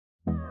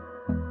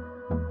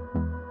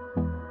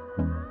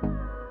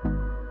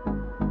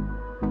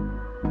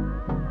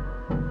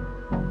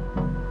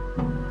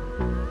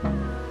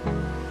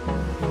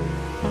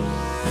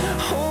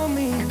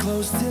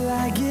close till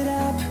I get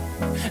up.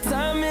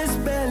 Time is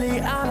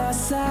barely on our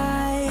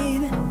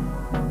side.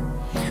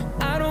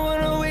 I don't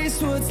wanna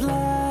waste what's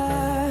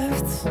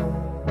left.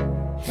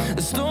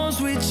 The storms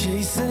we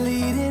chase are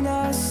leading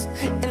us,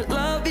 and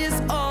love is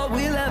all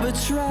we'll ever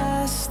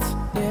trust.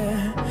 Yeah,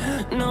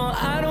 no,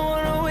 I don't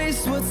wanna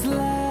waste what's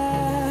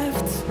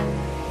left.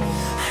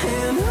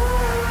 And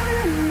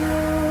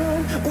on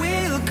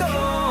we'll go,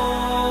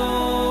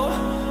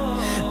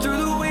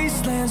 through the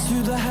wastelands,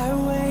 through the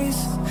highways,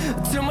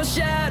 till my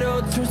shadow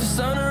turns to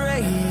sun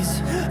rays.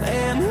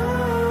 And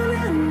on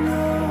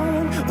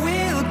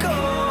we'll go,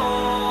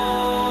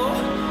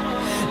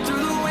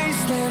 through the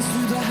wastelands,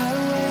 through the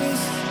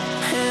highways,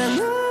 and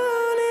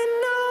on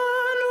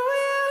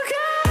we'll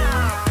go.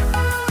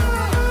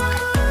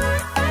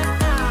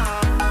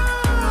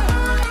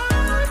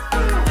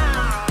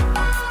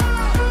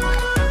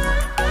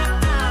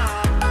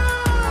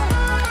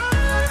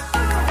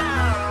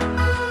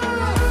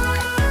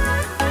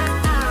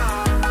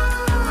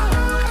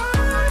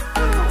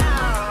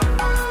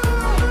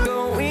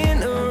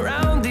 Going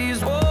around these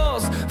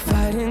walls,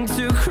 fighting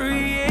to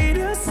create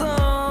a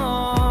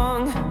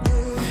song.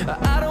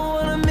 I don't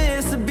wanna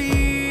miss a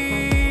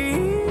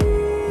beat.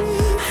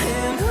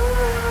 And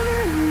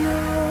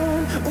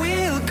on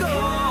we'll go.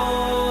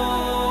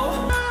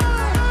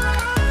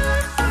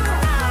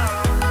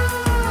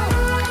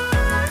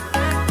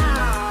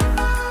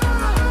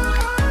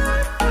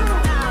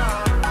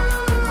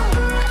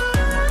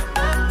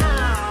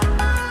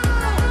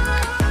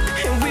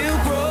 And we'll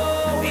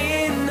grow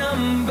in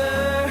number,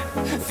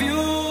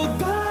 fueled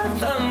by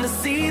them to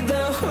see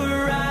the